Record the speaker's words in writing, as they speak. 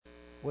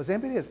Was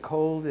anybody as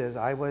cold as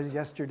I was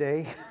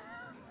yesterday?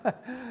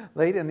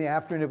 Late in the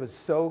afternoon, it was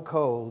so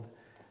cold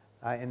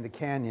in the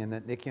canyon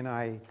that Nikki and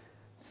I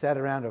sat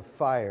around a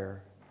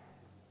fire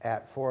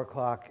at 4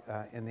 o'clock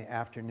in the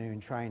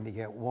afternoon trying to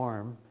get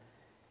warm.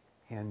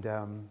 And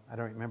I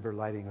don't remember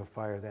lighting a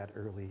fire that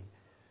early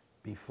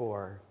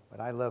before. But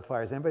I love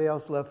fires. Anybody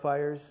else love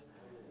fires?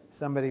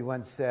 Somebody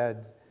once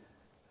said,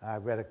 I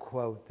read a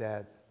quote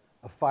that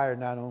a fire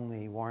not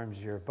only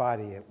warms your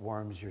body, it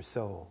warms your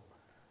soul.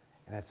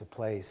 And that's a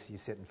place, you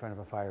sit in front of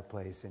a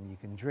fireplace and you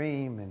can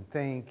dream and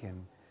think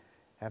and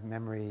have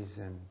memories.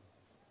 And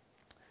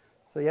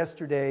so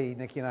yesterday,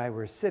 Nikki and I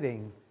were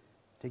sitting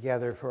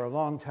together for a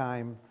long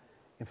time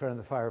in front of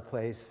the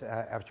fireplace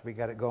after we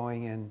got it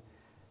going, and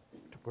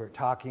we're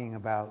talking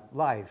about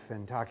life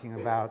and talking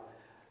about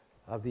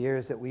the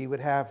years that we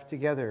would have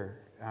together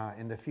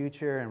in the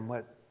future and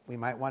what we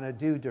might want to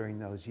do during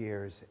those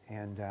years.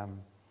 And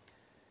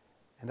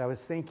I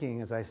was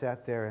thinking as I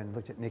sat there and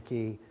looked at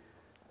Nikki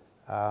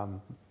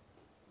about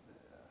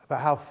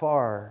how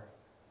far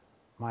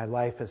my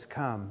life has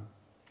come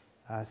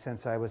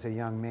since I was a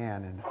young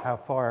man, and how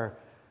far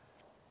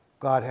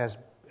God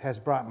has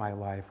brought my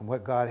life, and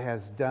what God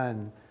has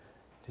done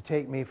to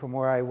take me from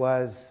where I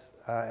was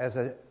as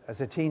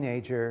a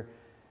teenager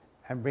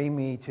and bring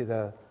me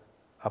to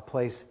a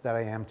place that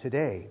I am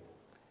today.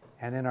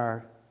 And in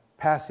our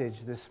passage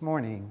this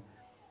morning,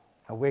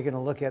 we're going to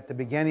look at the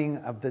beginning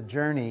of the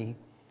journey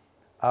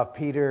of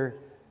Peter,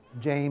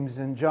 James,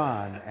 and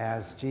John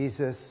as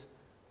Jesus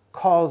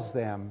calls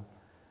them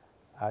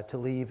to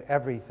leave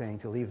everything,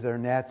 to leave their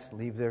nets,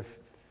 leave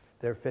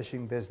their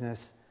fishing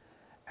business,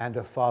 and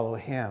to follow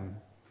him.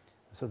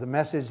 So the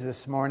message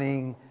this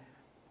morning,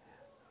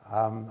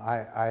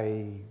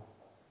 I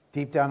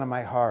deep down in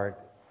my heart,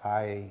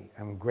 I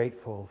am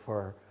grateful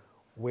for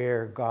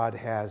where God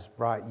has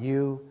brought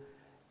you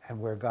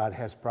and where God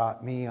has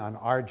brought me on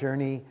our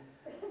journey.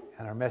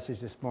 And our message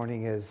this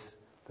morning is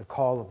the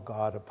call of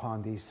God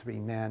upon these three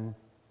men.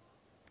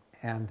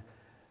 And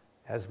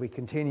as we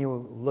continue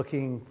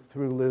looking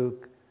through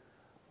Luke,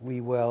 we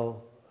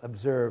will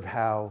observe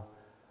how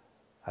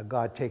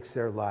God takes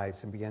their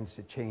lives and begins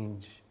to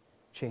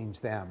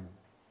change them.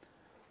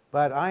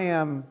 But I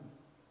am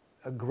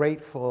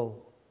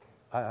grateful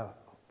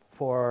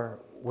for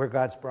where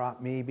God's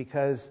brought me,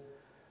 because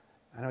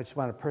I just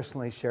want to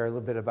personally share a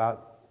little bit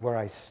about where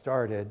I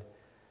started.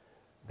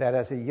 That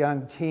as a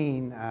young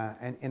teen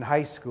and in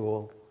high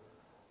school,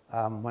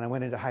 when I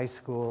went into high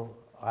school,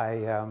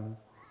 I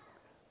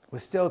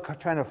was still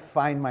trying to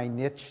find my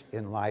niche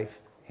in life.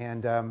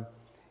 And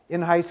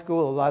in high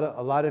school,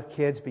 a lot of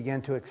kids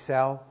began to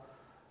excel.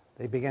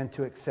 They began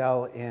to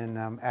excel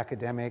in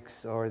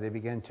academics, or they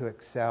began to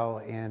excel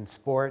in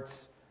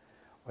sports,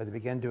 or they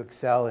began to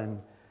excel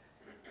in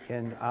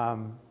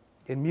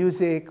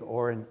music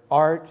or in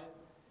art.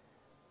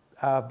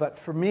 But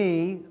for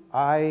me,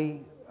 I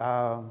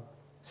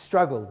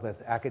struggled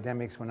with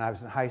academics when I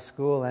was in high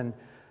school, and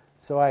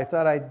so I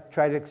thought I'd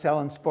try to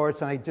excel in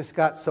sports, and I just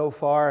got so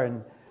far,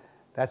 and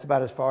that's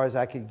about as far as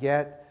I could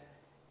get.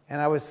 And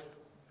I was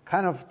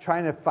kind of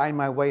trying to find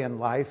my way in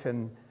life,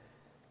 and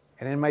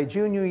in my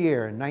junior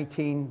year, in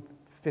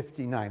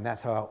 1959,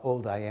 that's how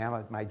old I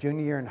am, my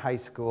junior year in high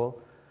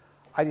school,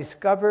 I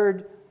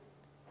discovered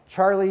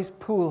Charlie's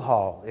Pool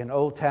Hall in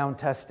Old Town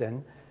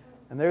Tustin,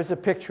 and there's a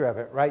picture of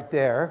it right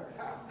there.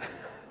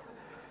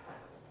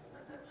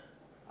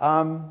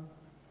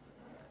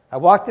 I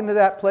walked into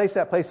that place.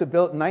 That place was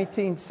built in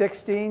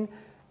 1916.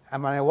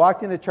 And when I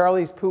walked into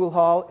Charlie's Pool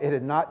Hall, it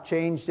had not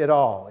changed at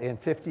all in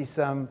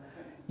 50-some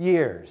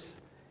years.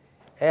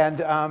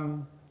 And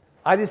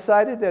I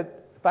decided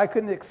that if I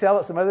couldn't excel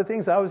at some other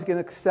things, I was going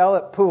to excel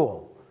at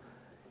pool.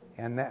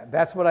 And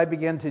that's what I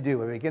began to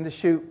do. I began to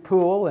shoot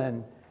pool.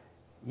 And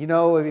have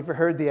you ever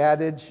heard the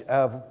adage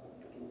of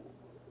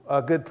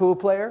a good pool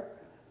player?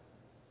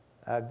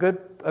 A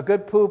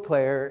good pool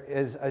player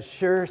is a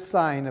sure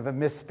sign of a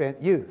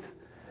misspent youth.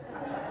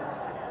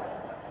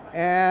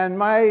 And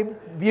my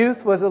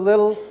youth was a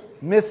little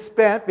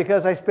misspent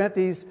because I spent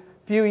these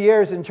few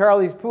years in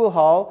Charlie's Pool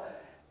Hall,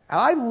 and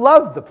I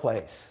loved the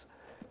place.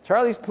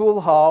 Charlie's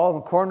Pool Hall on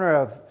the corner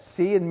of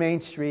C and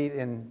Main Street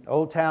in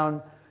Old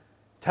Town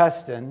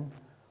Tustin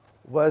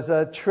was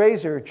a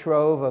treasure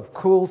trove of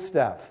cool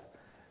stuff.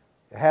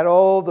 It had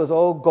all those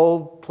old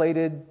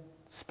gold-plated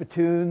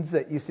spittoons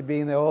that used to be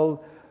in the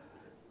old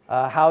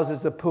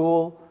houses of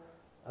pool.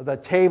 The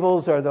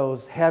tables are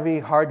those heavy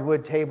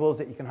hardwood tables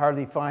that you can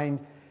hardly find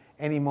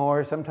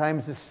anymore.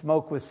 Sometimes the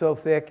smoke was so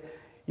thick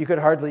you could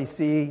hardly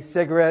see.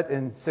 Cigarette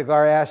and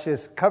cigar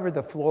ashes covered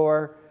the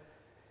floor.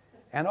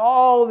 And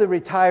all the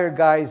retired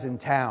guys in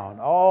town,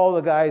 all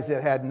the guys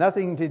that had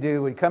nothing to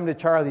do, would come to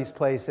Charlie's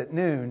place at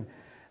noon,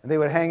 and they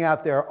would hang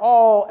out there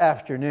all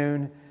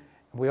afternoon.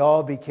 We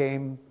all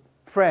became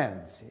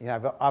friends.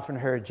 I've often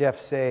heard Jeff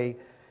say,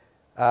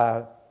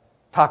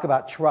 talk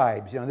about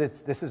tribes.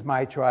 This is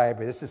my tribe,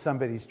 or this is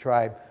somebody's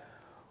tribe.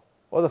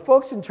 Well, the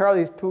folks in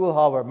Charlie's Pool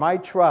Hall were my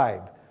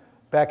tribe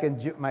back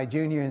in my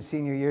junior and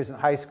senior years in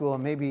high school,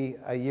 and maybe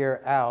a year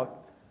out.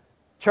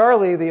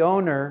 Charlie, the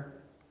owner,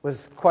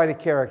 was quite a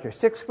character.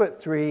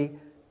 6'3",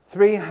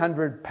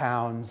 300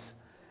 pounds.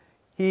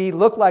 He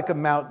looked like a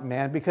mountain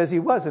man because he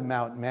was a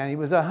mountain man. He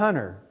was a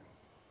hunter.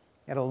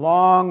 He had a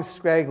long,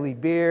 scraggly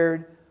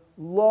beard,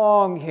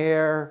 long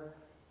hair.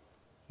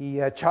 He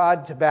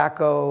chawed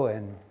tobacco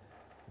and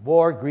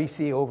wore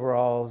greasy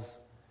overalls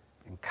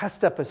and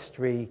cussed up a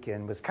streak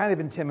and was kind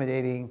of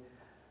intimidating.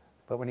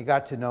 But when you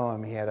got to know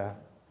him, he had a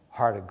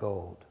heart of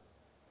gold.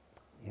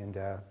 And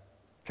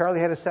Charlie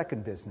had a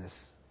second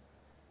business.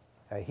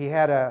 He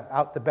had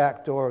out the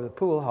back door of the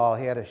pool hall,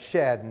 he had a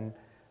shed, and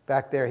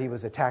back there he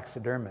was a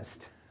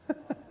taxidermist.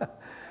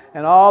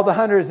 And all the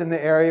hunters in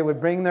the area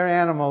would bring their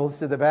animals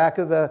to the back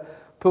of the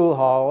pool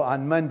hall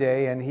on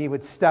Monday, and he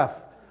would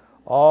stuff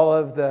all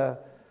of the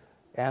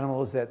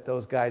animals that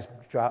those guys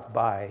dropped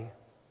by.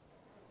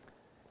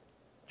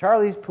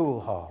 Charlie's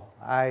Pool Hall.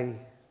 I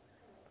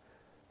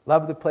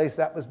loved the place.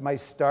 That was my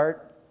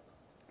start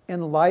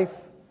in life.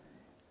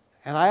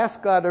 And I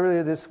asked God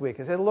earlier this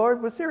week, I said,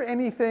 Lord, was there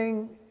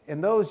anything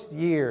in those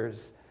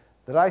years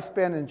that I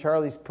spent in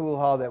Charlie's Pool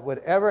Hall that would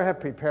ever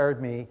have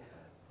prepared me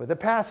for the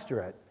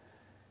pastorate?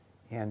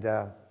 And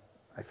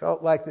I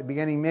felt like at the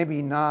beginning,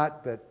 maybe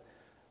not, but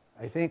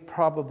I think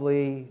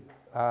probably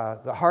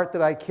the heart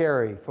that I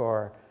carry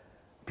for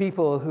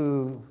people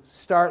who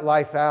start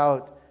life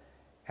out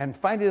and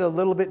find it a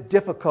little bit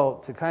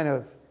difficult to kind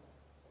of,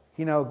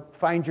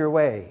 find your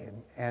way.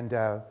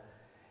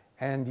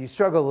 And you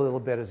struggle a little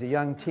bit as a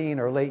young teen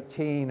or late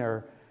teen,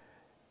 or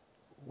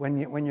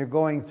when you're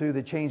going through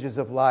the changes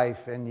of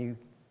life and you're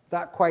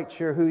not quite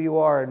sure who you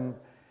are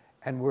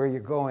and where you're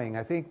going.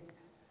 I think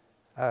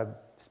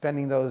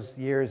spending those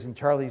years in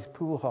Charlie's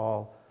Pool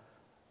Hall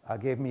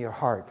gave me a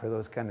heart for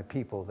those kind of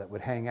people that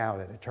would hang out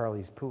at a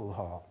Charlie's Pool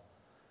Hall,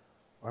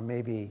 or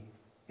maybe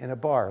in a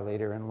bar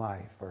later in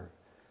life, or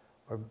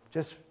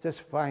just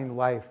find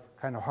life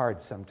kind of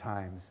hard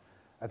sometimes.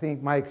 I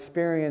think my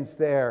experience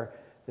there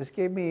just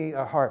gave me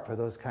a heart for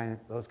those kind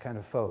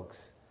of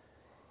folks.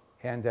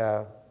 And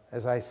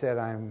as I said,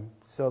 I'm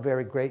so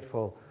very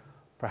grateful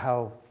for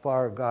how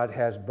far God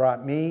has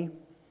brought me.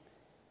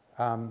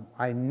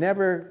 I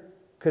never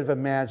could have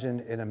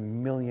imagined in a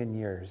million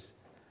years,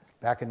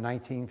 back in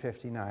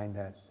 1959,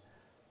 that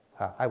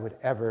I would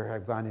ever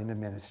have gone into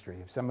ministry.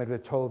 If somebody would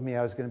have told me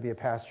I was going to be a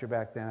pastor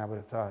back then, I would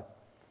have thought,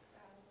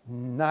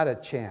 not a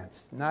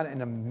chance, not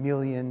in a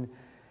million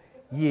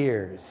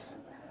years.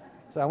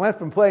 So I went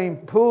from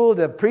playing pool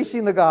to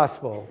preaching the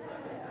gospel.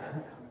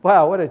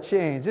 Wow, what a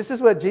change. This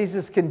is what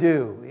Jesus can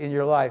do in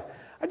your life.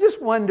 I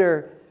just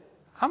wonder,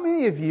 how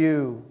many of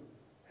you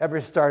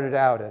ever started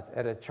out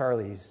at a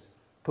Charlie's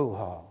Pool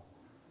Hall?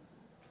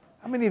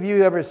 How many of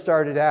you ever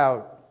started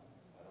out,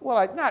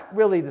 well, not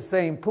really the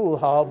same pool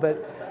hall,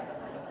 but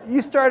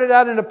you started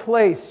out in a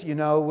place,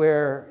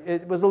 where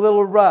it was a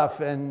little rough,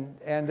 and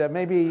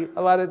maybe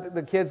a lot of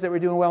the kids that were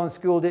doing well in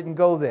school didn't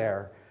go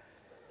there.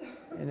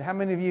 And how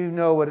many of you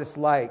know what it's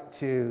like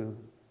to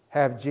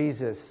have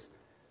Jesus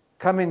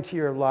come into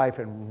your life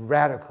and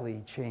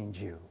radically change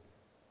you?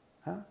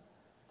 Huh?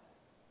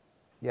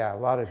 Yeah, a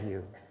lot of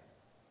you.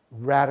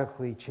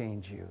 Radically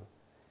change you.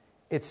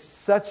 It's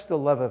such the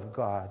love of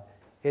God.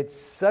 It's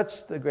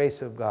such the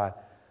grace of God.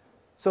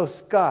 So,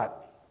 Scott,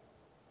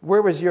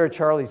 where was your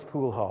Charlie's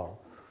Pool Hall?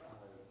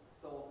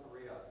 Seoul,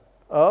 Korea.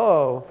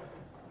 Oh,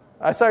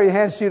 I saw your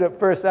hand shoot up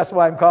first. That's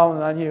why I'm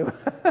calling on you. Lots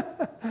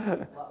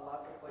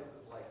of places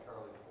like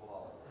Charlie's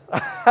Pool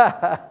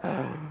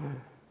Hall.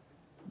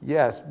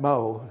 Yes,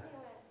 Mo.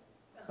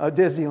 Oh,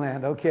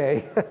 Disneyland.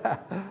 Okay.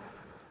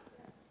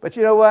 But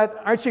you know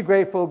what? Aren't you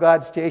grateful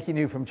God's taking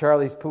you from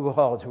Charlie's Pool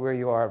Hall to where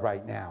you are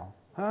right now?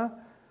 Huh?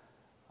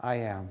 I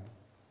am.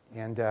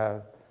 And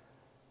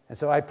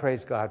so I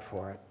praise God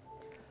for it.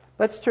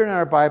 Let's turn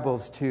our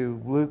Bibles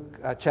to Luke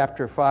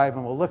chapter 5,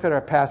 and we'll look at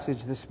our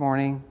passage this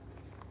morning.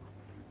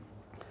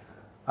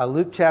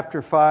 Luke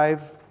chapter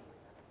 5,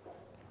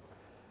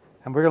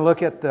 and we're going to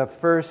look at the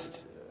first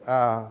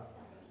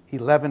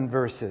 11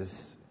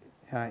 verses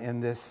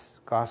in this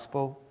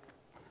gospel.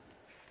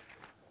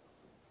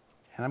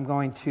 And I'm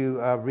going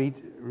to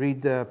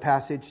read the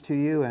passage to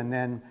you and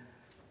then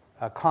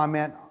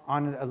comment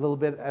on it a little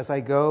bit as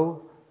I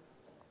go.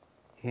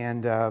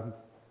 And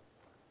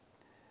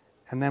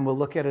then we'll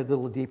look at it a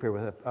little deeper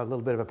with a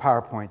little bit of a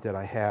PowerPoint that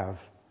I have.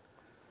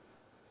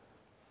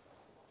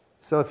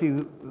 So if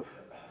you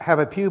have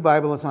a Pew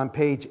Bible, it's on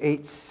page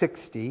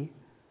 860.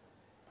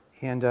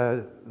 And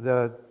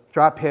the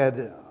drop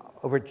head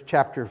over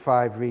chapter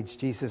 5 reads,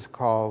 Jesus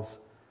calls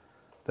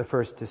the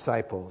first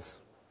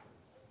disciples.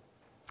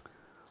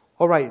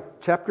 All right,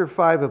 chapter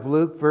 5 of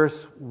Luke,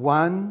 verse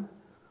 1.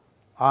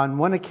 On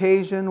one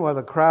occasion, while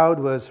the crowd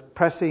was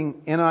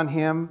pressing in on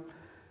him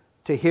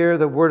to hear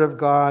the word of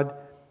God,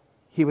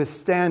 he was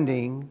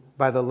standing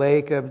by the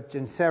lake of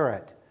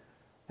Gennesaret.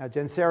 Now,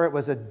 Gennesaret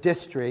was a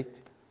district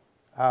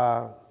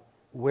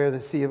where the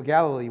Sea of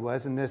Galilee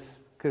was, and this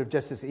could have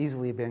just as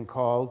easily been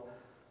called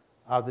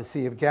the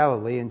Sea of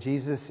Galilee. And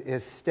Jesus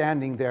is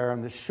standing there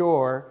on the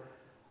shore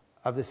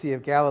of the Sea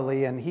of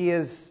Galilee, and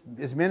his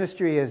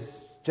ministry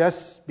is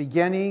just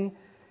beginning.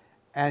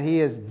 And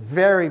he is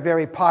very,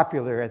 very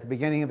popular at the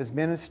beginning of his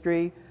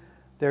ministry.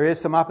 There is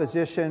some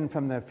opposition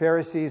from the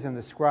Pharisees and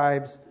the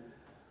scribes,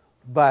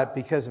 but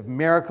because of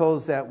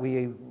miracles that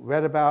we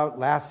read about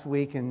last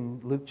week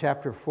in Luke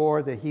chapter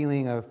 4, the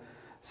healing of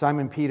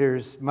Simon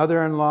Peter's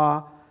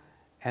mother-in-law,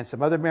 and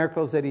some other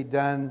miracles that he'd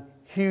done,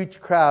 huge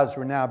crowds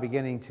were now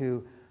beginning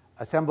to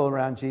assemble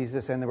around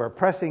Jesus, and they were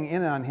pressing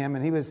in on him,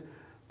 and he was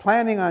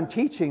planning on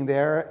teaching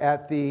there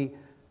at the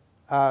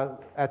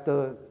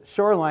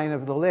shoreline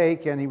of the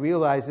lake, and he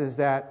realizes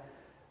that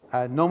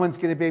no one's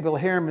going to be able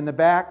to hear him in the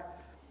back.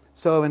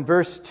 So in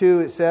verse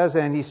 2 it says,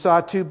 and he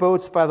saw 2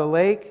 boats by the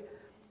lake,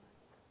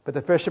 but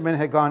the fishermen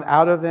had gone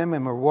out of them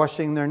and were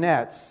washing their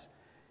nets.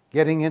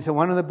 Getting into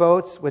one of the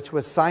boats, which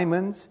was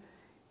Simon's,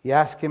 he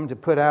asked him to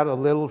put out a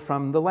little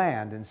from the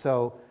land. And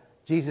so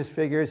Jesus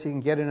figures he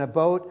can get in a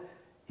boat,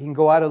 he can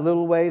go out a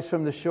little ways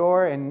from the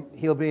shore, and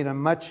he'll be in a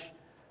much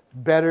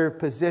better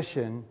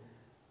position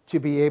to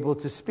be able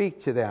to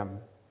speak to them.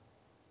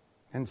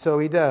 And so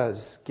he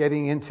does,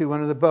 getting into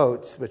one of the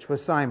boats, which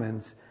was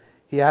Simon's.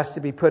 He asked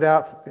to be put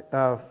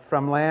out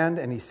from land,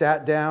 and he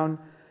sat down,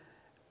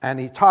 and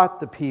he taught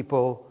the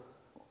people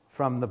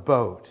from the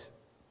boat.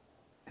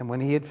 And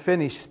when he had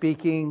finished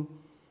speaking,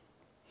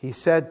 he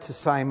said to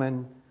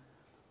Simon,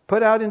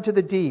 "Put out into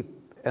the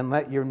deep and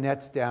let your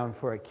nets down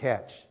for a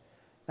catch."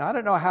 Now, I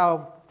don't know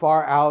how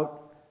far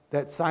out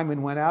that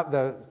Simon went out.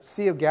 The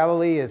Sea of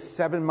Galilee is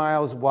 7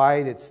 miles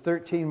wide. It's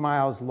 13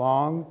 miles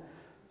long.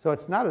 So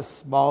it's not a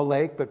small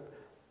lake, but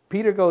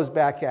Peter goes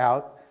back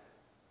out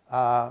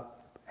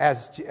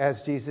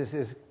as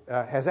Jesus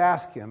has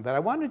asked him. But I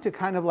wanted to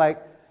kind of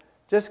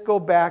just go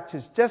back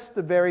to just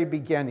the very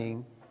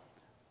beginning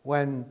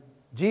when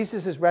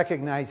Jesus is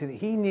recognizing that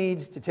he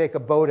needs to take a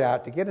boat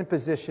out to get in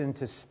position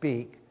to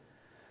speak.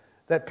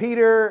 That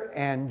Peter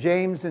and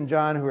James and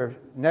John, who are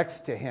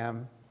next to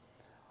him,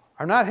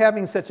 are not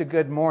having such a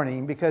good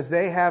morning because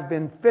they have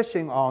been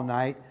fishing all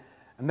night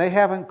and they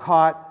haven't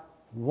caught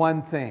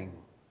one thing.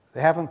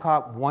 They haven't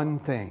caught one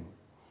thing.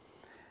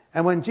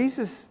 And when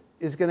Jesus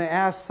is going to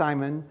ask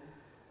Simon,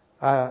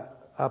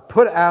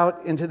 put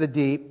out into the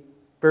deep,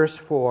 verse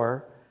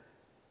 4,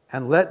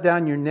 and let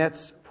down your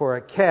nets for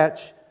a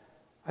catch,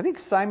 I think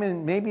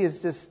Simon maybe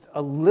is just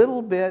a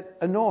little bit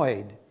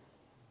annoyed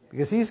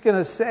because he's going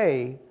to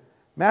say,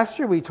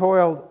 "Master, we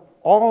toiled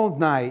all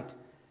night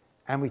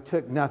and we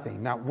took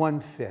nothing. Not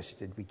one fish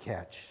did we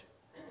catch."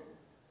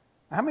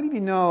 How many of you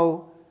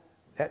know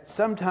that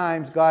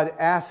sometimes God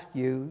asks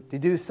you to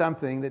do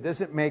something that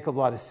doesn't make a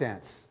lot of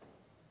sense?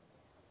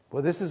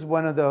 Well, this is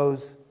one of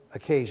those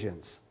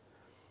occasions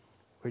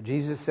where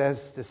Jesus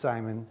says to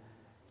Simon,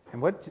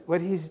 and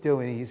what he's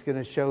doing, he's going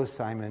to show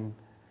Simon,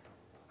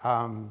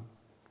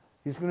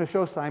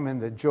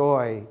 the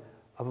joy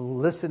of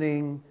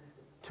listening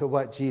to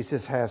what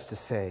Jesus has to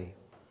say.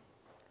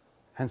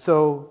 And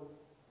so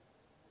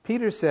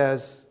Peter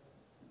says,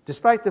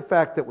 despite the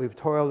fact that we've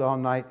toiled all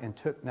night and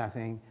took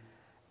nothing,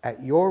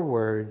 at your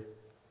word,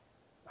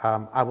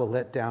 I will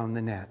let down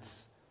the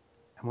nets.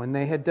 And when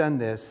they had done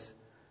this,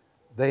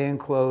 they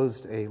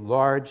enclosed a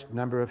large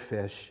number of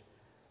fish,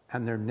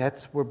 and their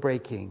nets were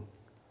breaking.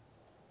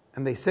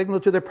 And they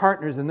signaled to their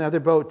partners in the other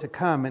boat to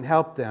come and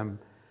help them.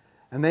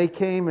 And they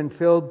came and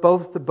filled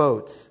both the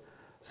boats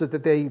so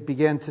that they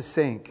began to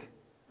sink.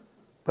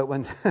 But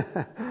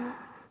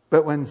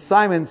when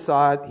Simon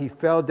saw it, he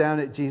fell down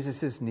at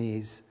Jesus'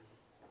 knees,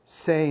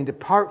 saying,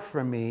 "Depart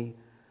from me,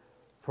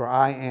 for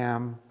I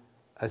am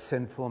a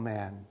sinful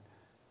man."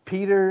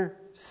 Peter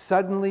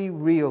suddenly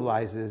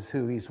realizes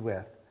who he's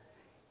with.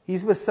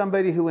 He's with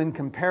somebody who, in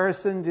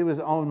comparison to his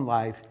own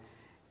life,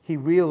 he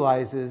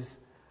realizes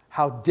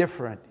how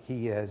different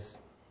he is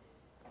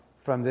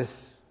from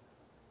this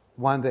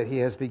one that he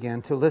has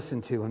begun to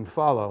listen to and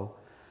follow.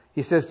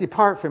 He says,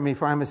 "Depart from me,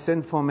 for I am a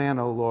sinful man,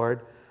 O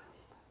Lord."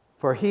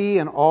 For he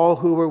and all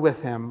who were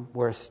with him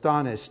were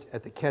astonished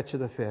at the catch of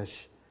the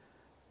fish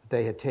that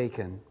they had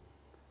taken.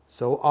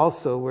 So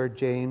also were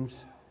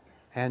James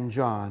and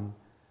John,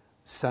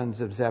 sons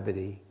of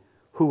Zebedee,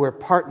 who were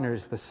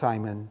partners with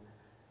Simon.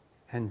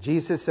 And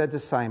Jesus said to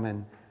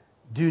Simon,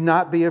 "Do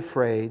not be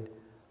afraid,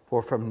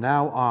 for from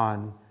now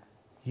on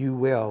you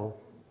will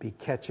be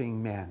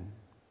catching men."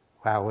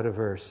 Wow, what a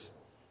verse.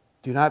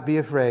 "Do not be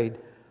afraid,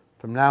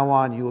 from now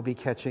on you will be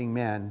catching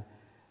men."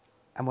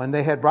 And when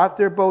they had brought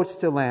their boats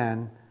to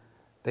land,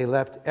 they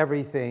left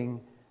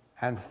everything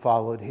and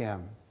followed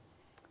him.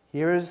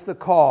 Here is the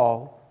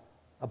call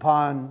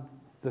upon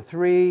the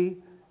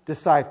 3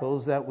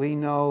 disciples that we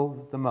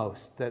know the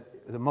most, that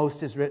the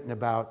most is written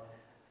about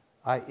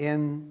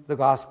in the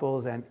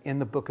Gospels and in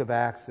the book of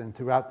Acts and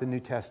throughout the New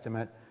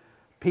Testament.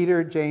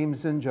 Peter,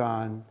 James, and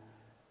John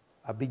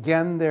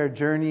began their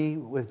journey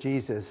with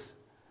Jesus.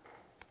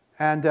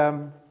 And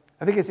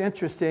I think it's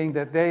interesting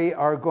that they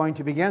are going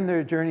to begin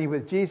their journey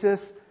with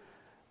Jesus.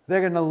 They're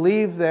going to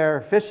leave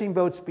their fishing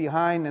boats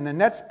behind and the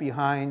nets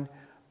behind.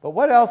 But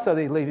what else are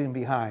they leaving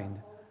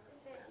behind?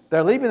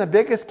 They're leaving the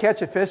biggest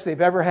catch of fish they've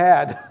ever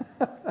had.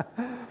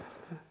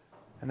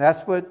 And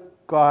that's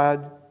what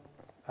God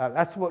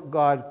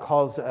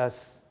calls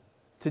us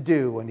to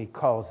do when he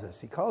calls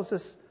us. He calls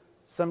us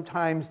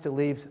sometimes to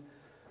leave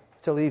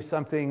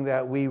something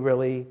that we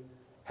really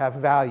have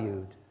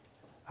valued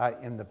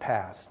in the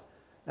past.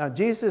 Now,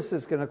 Jesus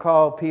is going to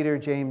call Peter,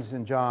 James,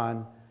 and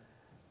John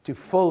to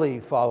fully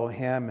follow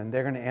him, and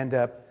they're going to end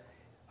up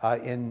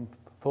in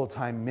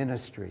full-time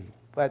ministry.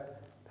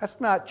 But that's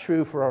not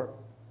true for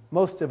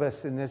most of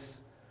us in this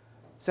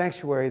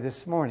sanctuary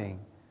this morning.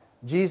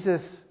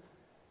 Jesus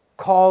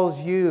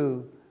calls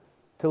you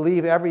to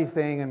leave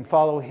everything and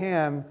follow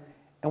him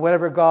in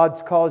whatever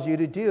God calls you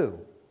to do.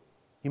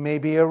 You may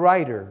be a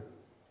writer.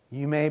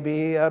 You may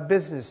be a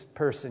business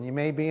person. You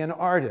may be an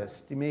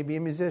artist. You may be a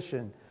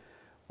musician.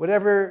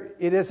 Whatever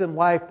it is in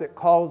life that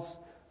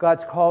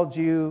God's called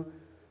you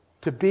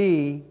to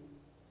be,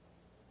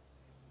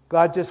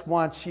 God just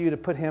wants you to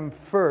put him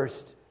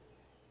first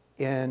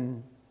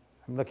I'm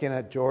looking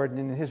at Jordan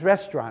in his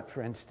restaurant,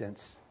 for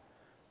instance.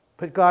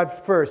 Put God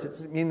first. It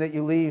doesn't mean that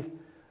you leave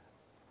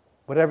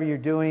whatever you're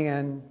doing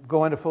and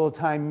go into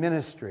full-time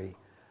ministry.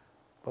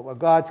 But what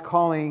God's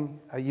calling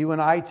you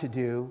and I to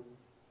do,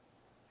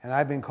 and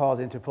I've been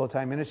called into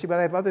full-time ministry, but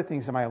I have other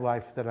things in my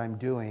life that I'm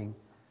doing.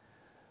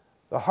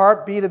 The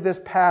heartbeat of this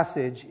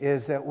passage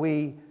is that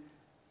we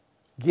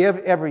give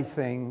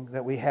everything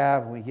that we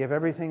have, we give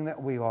everything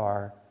that we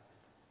are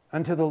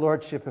unto the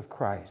Lordship of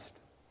Christ.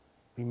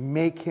 We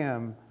make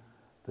him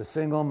the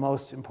single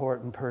most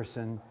important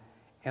person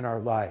in our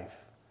life.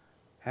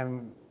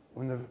 And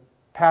when the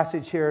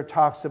passage here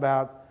talks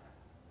about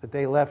that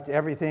they left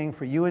everything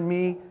for you and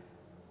me,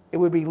 it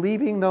would be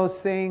leaving those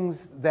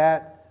things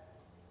that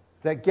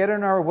get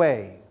in our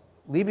way,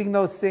 leaving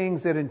those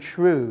things that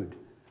intrude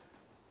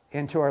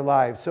into our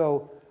lives.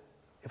 So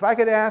if I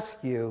could ask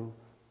you,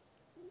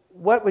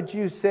 what would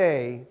you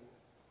say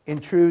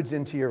intrudes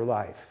into your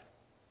life?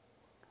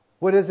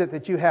 What is it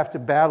that you have to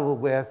battle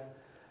with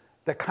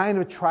that kind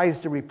of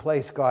tries to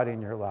replace God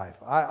in your life?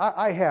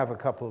 I have a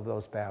couple of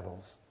those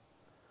battles.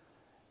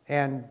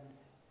 And,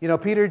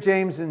 Peter,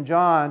 James, and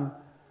John,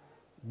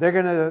 they're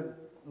going to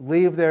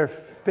leave their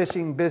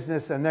fishing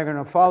business and they're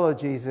going to follow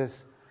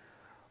Jesus.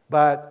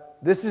 But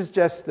this is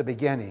just the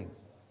beginning.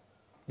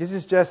 This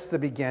is just the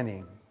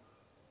beginning.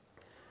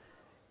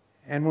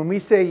 And when we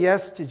say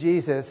yes to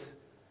Jesus,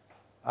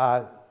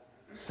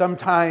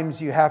 sometimes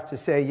you have to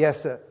say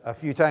yes a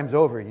few times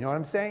over. You know what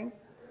I'm saying?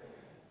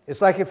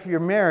 It's like if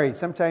you're married,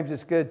 sometimes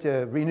it's good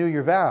to renew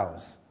your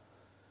vows.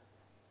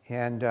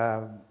 And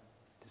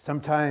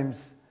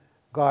sometimes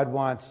God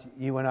wants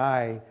you and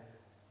I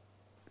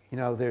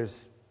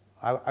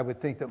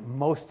would think that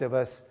most of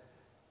us,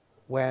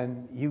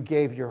 when you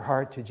gave your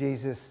heart to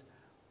Jesus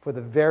for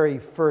the very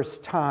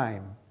first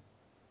time,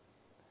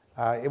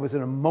 it was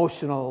an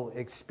emotional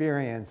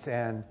experience,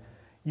 and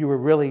you were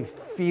really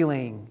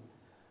feeling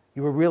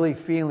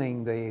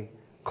the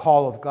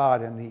call of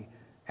God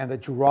and the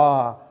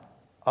draw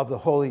of the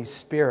Holy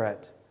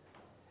Spirit,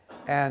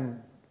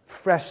 and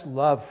fresh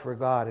love for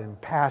God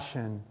and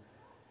passion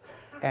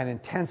and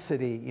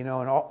intensity, and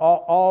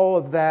all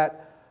of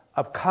that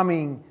of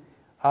coming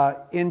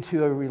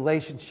into a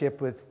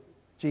relationship with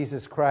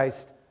Jesus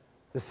Christ,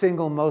 the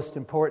single most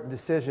important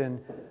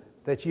decision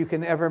that you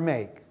can ever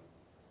make.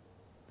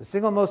 The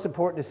single most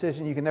important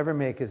decision you can ever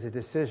make is a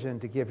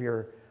decision to give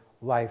your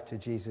life to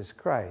Jesus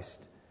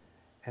Christ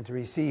and to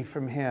receive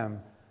from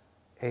him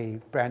a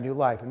brand new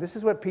life. And this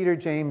is what Peter,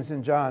 James,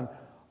 and John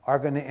are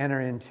going to enter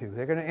into.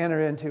 They're going to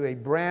enter into a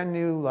brand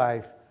new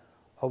life,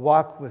 a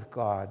walk with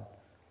God.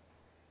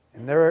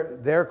 And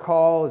their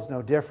call is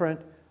no different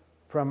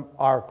from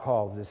our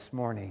call this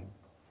morning.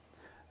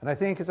 And I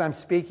think as I'm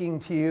speaking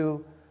to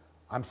you,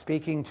 I'm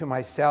speaking to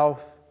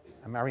myself.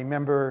 I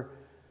remember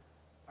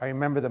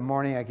the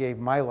morning I gave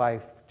my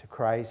life to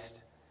Christ,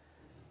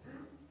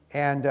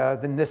 and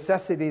the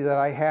necessity that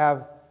I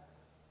have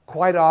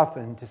quite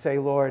often to say,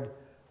 Lord,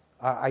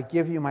 I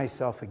give you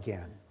myself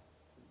again.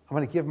 I'm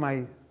going to give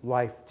my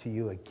life to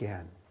you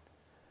again.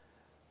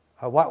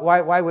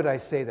 Why would I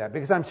say that?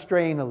 Because I'm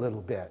straying a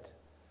little bit.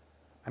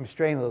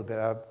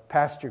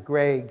 Pastor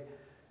Greg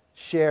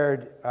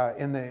shared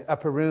in the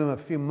upper room a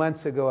few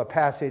months ago a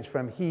passage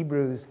from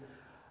Hebrews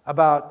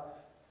about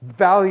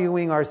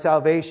valuing our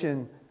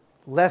salvation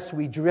lest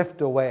we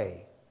drift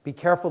away. Be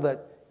careful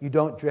that you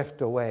don't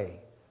drift away.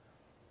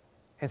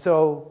 And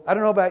so, I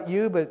don't know about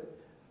you, but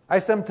I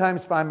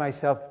sometimes find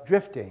myself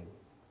drifting.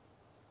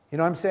 You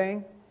know what I'm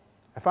saying?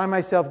 I find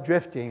myself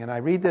drifting, and I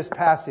read this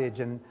passage,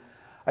 and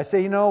I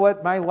say, you know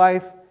what? My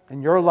life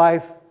and your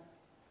life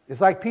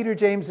is like Peter,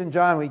 James, and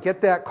John. We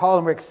get that call,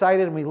 and we're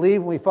excited, and we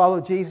leave, and we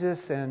follow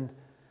Jesus, and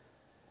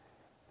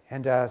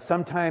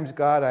sometimes,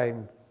 God,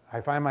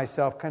 I find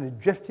myself kind of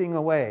drifting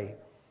away.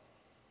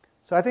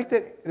 So I think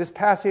that this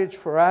passage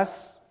for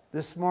us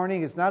this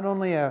morning is not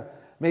only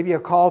maybe a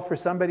call for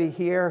somebody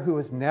here who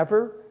has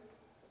never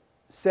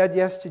said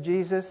yes to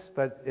Jesus,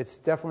 but it's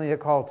definitely a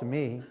call to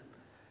me.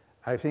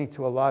 I think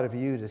to a lot of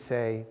you to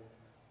say,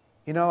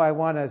 I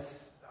want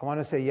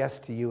to say yes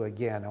to you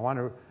again. I want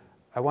to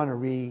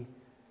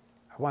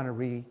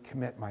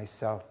recommit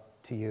myself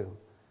to you.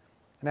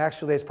 And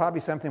actually, it's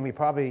probably something we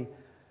probably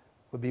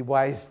would be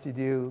wise to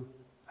do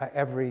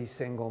every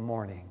single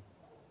morning.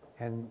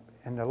 And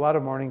a lot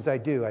of mornings I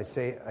do. I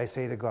say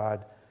to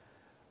God,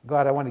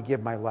 God, I want to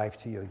give my life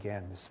to you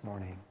again this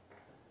morning.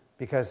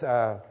 Because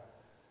I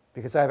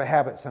have a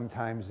habit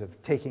sometimes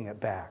of taking it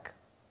back.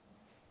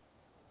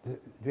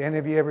 Do any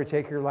of you ever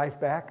take your life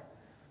back?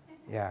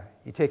 Yeah,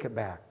 you take it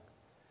back.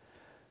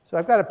 So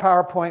I've got a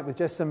PowerPoint with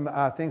just some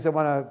things I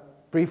want to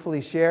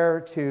briefly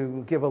share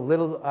to give a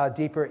little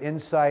deeper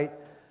insight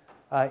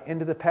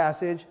into the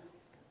passage.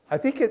 I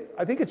think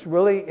it's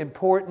really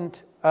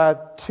important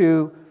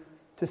to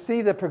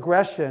see the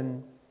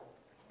progression,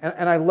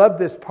 and I love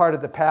this part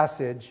of the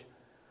passage,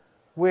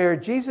 where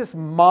Jesus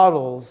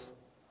models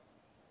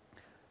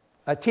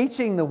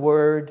teaching the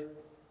Word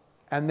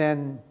and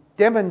then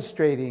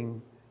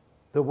demonstrating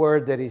the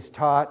Word that He's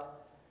taught,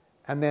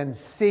 and then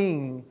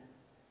seeing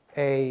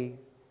a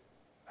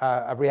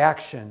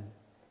reaction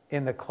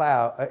in the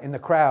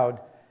crowd,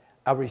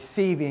 a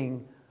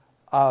receiving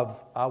of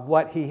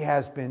what He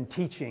has been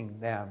teaching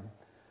them.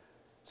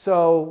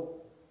 So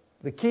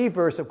the key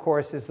verse, of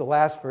course, is the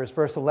last verse,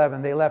 verse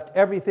 11. They left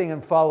everything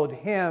and followed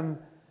Him.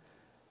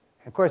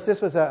 Of course,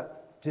 this was a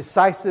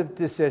decisive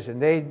decision.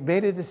 They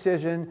made a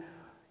decision.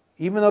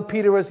 Even though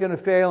Peter was going to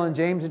fail and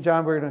James and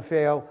John were going to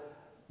fail,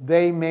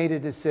 they made a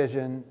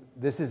decision.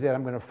 This is it.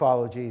 I'm going to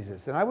follow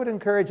Jesus. And I would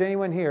encourage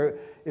anyone here,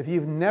 if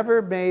you've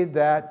never made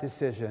that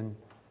decision,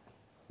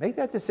 make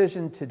that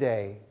decision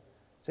today.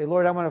 Say,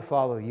 Lord, I want to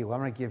follow you. I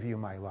want to give you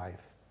my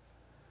life.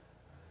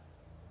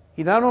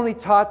 He not only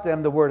taught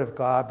them the Word of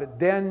God, but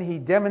then He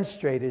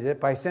demonstrated it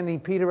by sending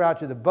Peter out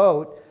to the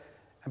boat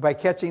and by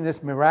catching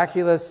this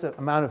miraculous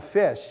amount of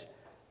fish,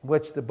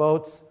 which the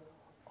boats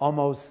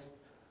almost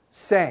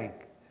sank.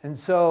 And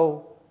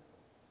so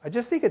I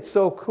just think it's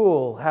so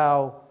cool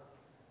how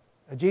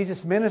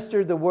Jesus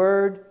ministered the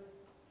Word,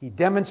 He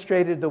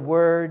demonstrated the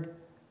Word,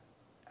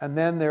 and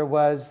then there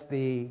was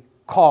the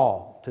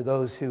call to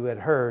those who had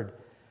heard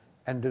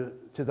and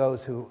to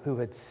those who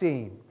had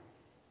seen.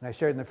 And I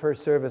shared in the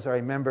first service, I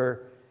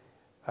remember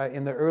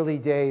in the early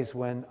days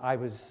when I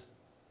was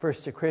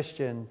first a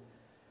Christian,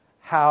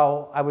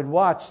 how I would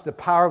watch the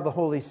power of the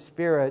Holy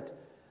Spirit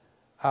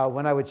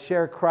when I would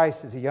share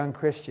Christ as a young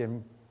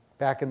Christian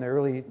back in the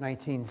early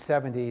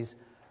 1970s.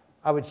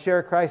 I would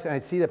share Christ and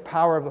I'd see the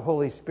power of the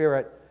Holy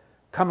Spirit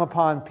come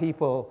upon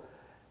people,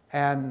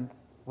 and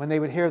when they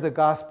would hear the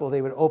gospel,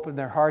 they would open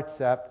their hearts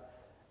up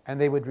and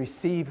they would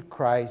receive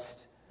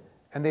Christ,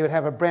 and they would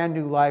have a brand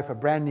new life, a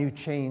brand new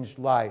changed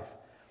life.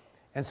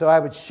 And so I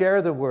would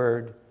share the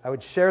Word, I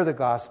would share the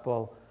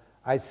gospel,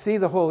 I'd see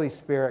the Holy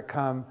Spirit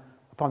come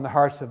upon the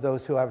hearts of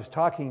those who I was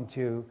talking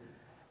to,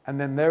 and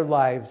then their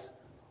lives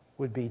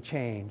would be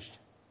changed.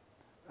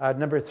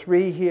 Number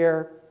 3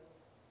 here,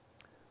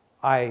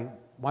 I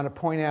want to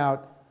point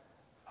out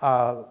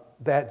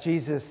that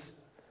Jesus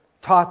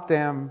taught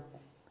them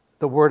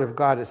the Word of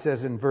God. It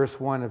says in verse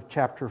 1 of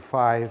chapter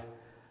 5,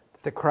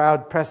 that the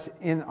crowd pressed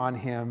in on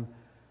Him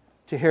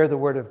to hear the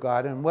Word of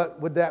God. And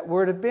what would that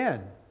Word have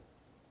been?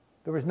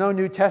 There was no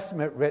New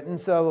Testament written,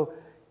 so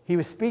He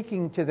was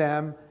speaking to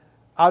them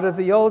out of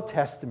the Old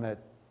Testament.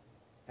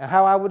 And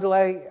how I would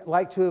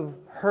like to have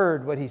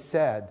heard what He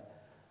said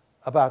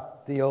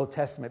about the Old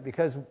Testament,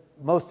 because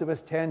most of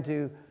us tend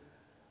to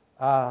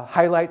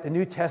highlight the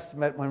New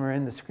Testament when we're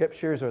in the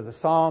Scriptures or the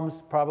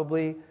Psalms,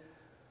 probably.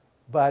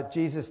 But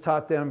Jesus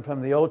taught them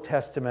from the Old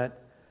Testament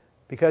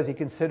because He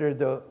considered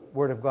the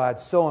Word of God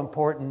so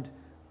important.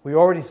 We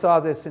already saw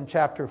this in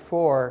chapter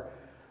 4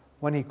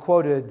 when He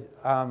quoted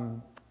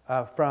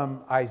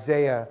from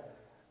Isaiah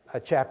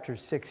chapter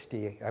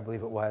 60, I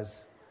believe it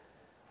was.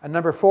 And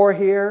number 4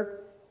 here,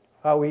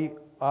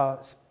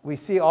 we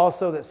see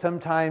also that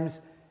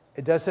sometimes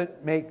it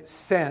doesn't make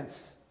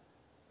sense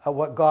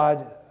what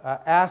God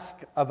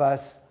asks of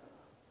us.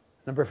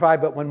 Number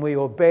 5, but when we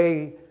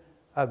obey,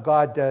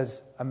 God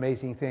does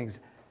amazing things.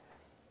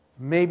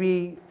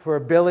 Maybe for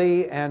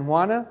Billy and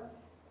Juana,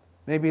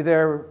 maybe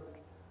they're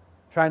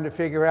trying to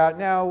figure out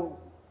now,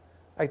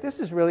 like, this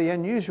is really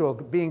unusual,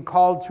 being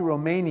called to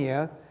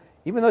Romania.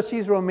 Even though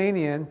she's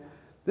Romanian,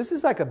 this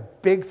is like a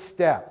big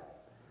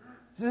step.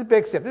 This is a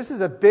big step. This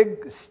is a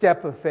big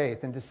step of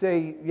faith. And to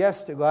say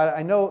yes to God,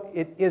 I know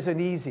it isn't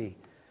easy.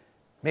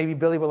 Maybe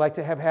Billy would like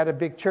to have had a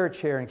big church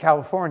here in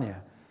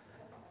California.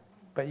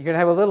 But you're going to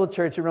have a little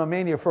church in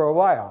Romania for a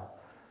while.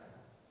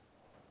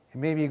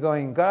 And maybe you're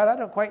going, God, I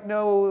don't quite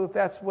know if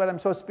that's what I'm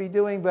supposed to be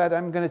doing, but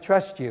I'm going to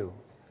trust you.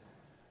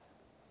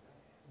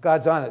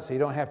 God's on it, so you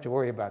don't have to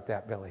worry about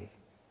that, Billy.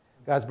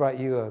 God's brought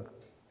you an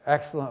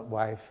excellent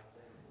wife.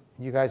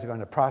 And you guys are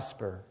going to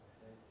prosper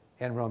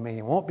in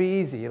Romania. It won't be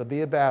easy. It'll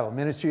be a battle.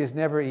 Ministry is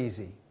never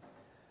easy.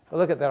 But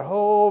look at that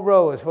whole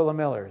row is full of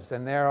Millers,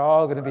 and they're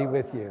all going to be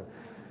with you.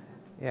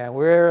 Yeah,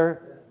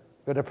 we're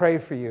going to pray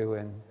for you,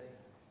 and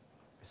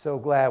we're so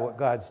glad what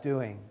God's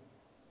doing.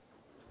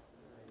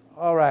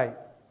 All right.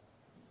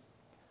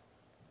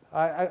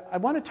 I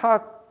want to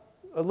talk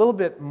a little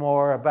bit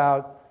more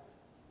about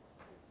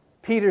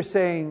Peter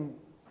saying,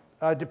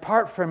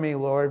 depart from me,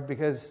 Lord,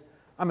 because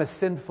I'm a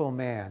sinful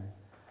man.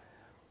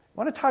 I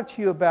want to talk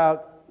to you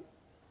about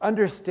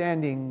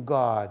understanding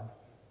God.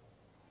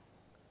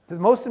 The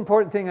most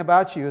important thing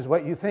about you is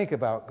what you think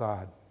about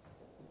God.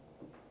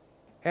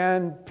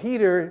 And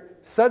Peter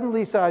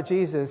suddenly saw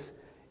Jesus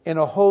in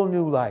a whole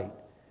new light.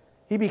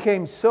 He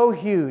became so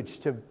huge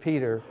to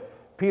Peter,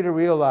 Peter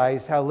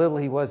realized how little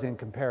he was in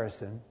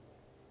comparison.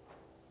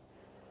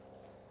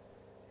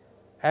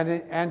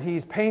 And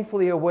he's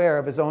painfully aware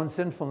of his own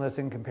sinfulness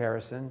in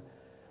comparison.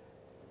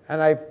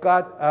 And I've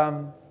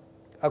got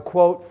a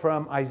quote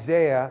from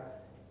Isaiah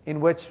in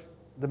which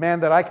the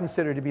man that I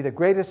consider to be the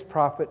greatest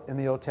prophet in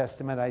the Old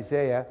Testament,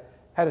 Isaiah,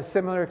 had a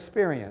similar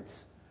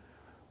experience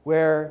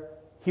where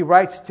he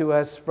writes to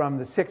us from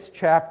the 6th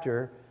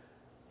chapter.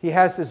 He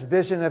has this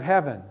vision of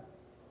heaven.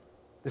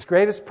 This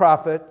greatest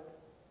prophet,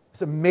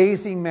 this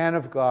amazing man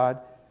of God,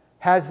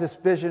 has this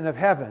vision of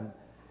heaven.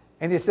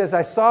 And he says,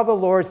 I saw the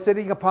Lord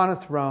sitting upon a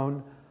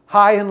throne,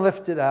 high and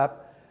lifted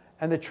up,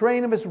 and the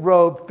train of his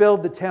robe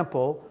filled the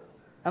temple.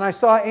 And I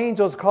saw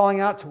angels calling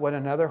out to one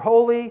another,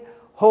 Holy,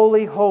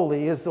 holy,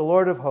 holy is the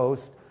Lord of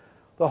hosts.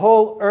 The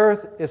whole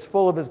earth is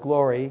full of his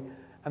glory.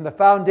 And the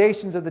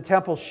foundations of the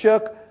temple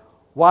shook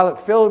while it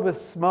filled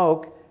with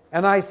smoke.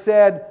 And I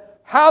said,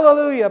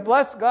 Hallelujah,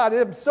 bless God.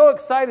 I'm so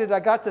excited I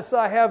got to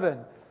saw heaven.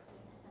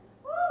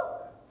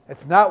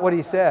 It's not what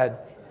he said.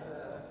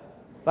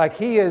 Like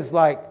he is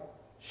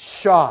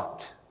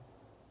shocked.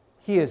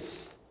 He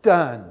is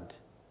stunned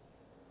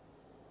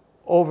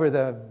over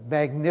the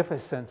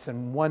magnificence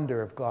and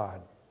wonder of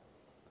God.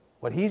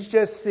 What he's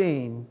just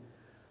seen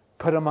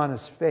put him on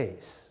his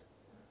face.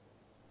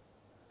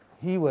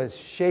 He was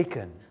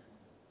shaken.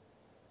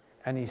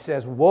 And he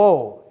says,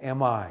 Woe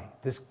am I,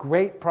 this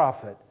great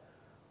prophet.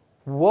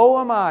 Woe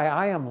am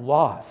I am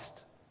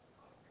lost.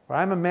 For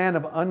I'm a man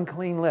of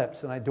unclean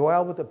lips, and I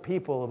dwell with a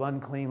people of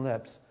unclean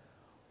lips.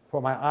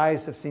 For my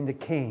eyes have seen the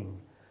King,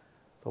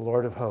 the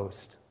Lord of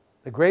hosts.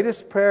 The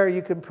greatest prayer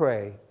you can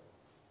pray,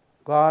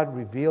 God,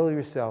 reveal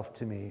yourself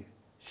to me.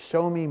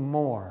 Show me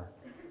more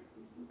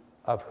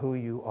of who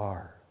you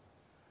are.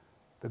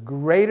 The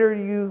greater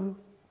you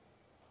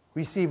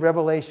receive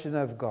revelation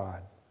of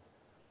God,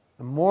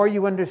 the more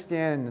you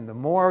understand and the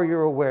more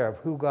you're aware of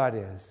who God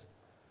is,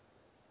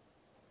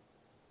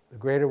 the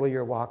greater will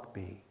your walk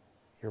be.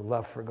 Your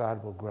love for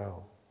God will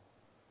grow.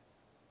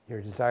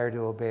 Your desire to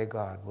obey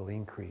God will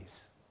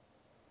increase.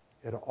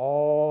 It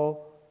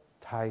all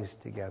ties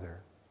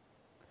together.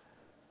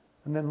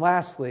 And then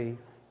lastly,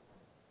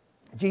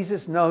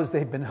 Jesus knows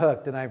they've been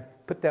hooked, and I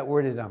put that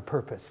word in on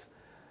purpose.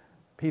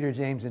 Peter,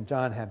 James, and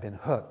John have been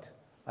hooked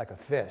like a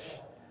fish.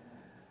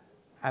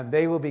 And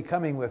they will be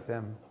coming with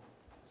them.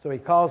 So he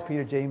calls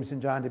Peter, James,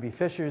 and John to be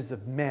fishers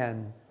of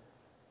men.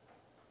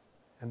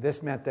 And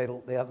this meant they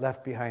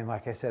left behind,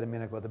 like I said a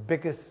minute ago, the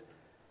biggest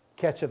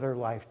catch of their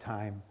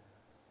lifetime.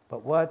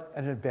 But what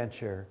an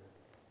adventure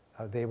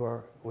we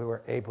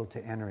were able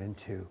to enter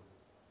into.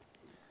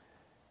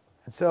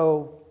 And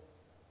so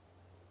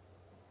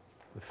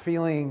the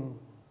feeling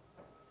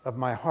of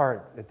my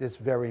heart at this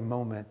very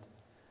moment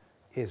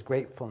is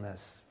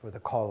gratefulness for the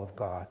call of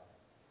God.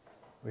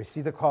 We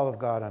see the call of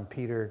God on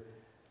Peter,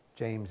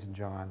 James, and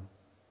John.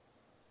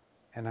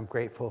 And I'm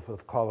grateful for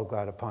the call of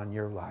God upon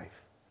your life.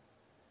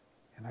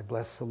 And I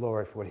bless the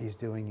Lord for what he's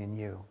doing in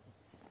you.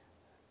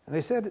 And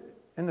they said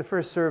in the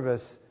first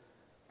service,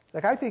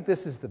 I think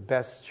this is the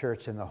best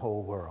church in the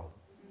whole world.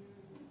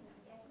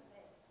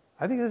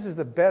 I think this is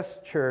the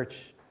best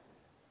church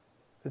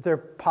that there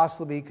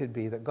possibly could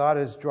be, that God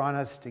has drawn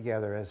us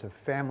together as a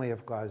family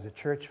of God, as a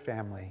church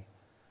family.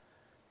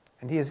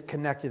 And he has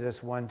connected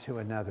us one to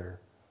another.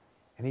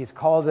 And he's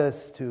called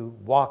us to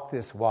walk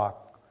this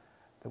walk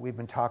that we've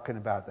been talking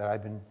about, that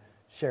I've been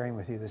sharing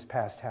with you this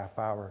past half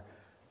hour,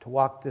 to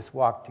walk this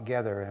walk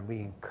together, and we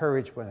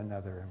encourage one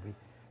another, and we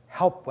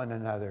help one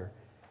another,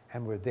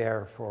 and we're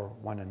there for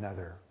one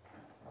another.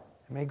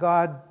 And may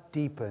God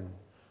deepen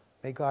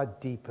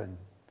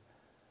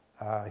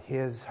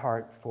his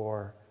heart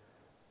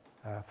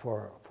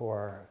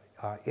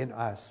in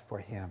us for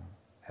him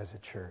as a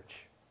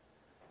church.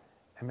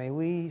 And may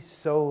we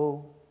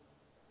so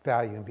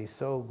value and be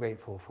so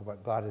grateful for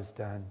what God has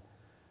done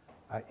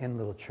in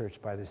Little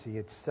Church by the Sea.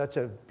 It's such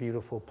a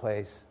beautiful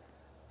place,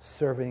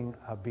 serving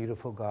a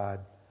beautiful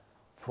God,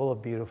 full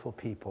of beautiful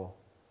people.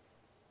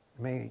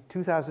 May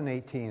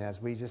 2018,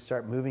 as we just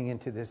start moving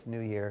into this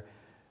new year,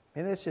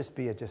 may this just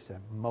be a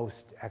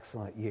most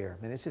excellent year.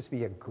 May this just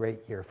be a great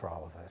year for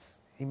all of us.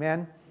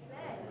 Amen?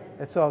 Amen.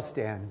 Let's all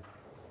stand.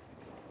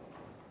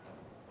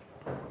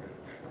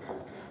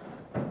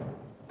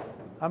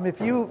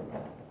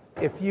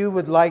 If you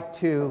would like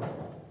to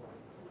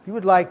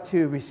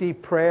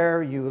receive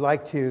prayer, you would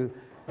like to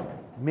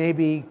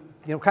maybe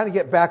kind of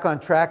get back on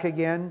track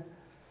again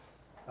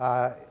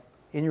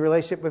in your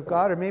relationship with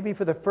God, or maybe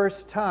for the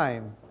first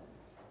time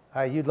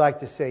you'd like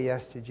to say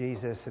yes to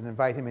Jesus and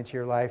invite him into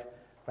your life,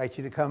 I invite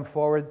you to come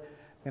forward.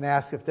 I'm going to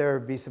ask if there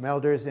would be some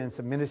elders and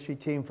some ministry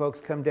team folks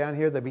come down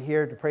here. They'll be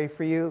here to pray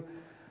for you.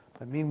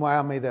 But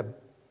meanwhile, may the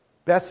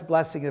best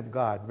blessing of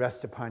God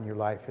rest upon your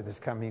life for this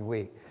coming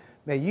week.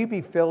 May you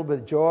be filled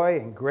with joy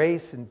and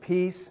grace and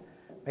peace.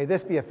 May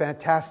this be a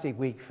fantastic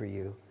week for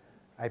you.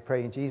 I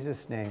pray in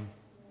Jesus' name.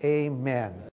 Amen.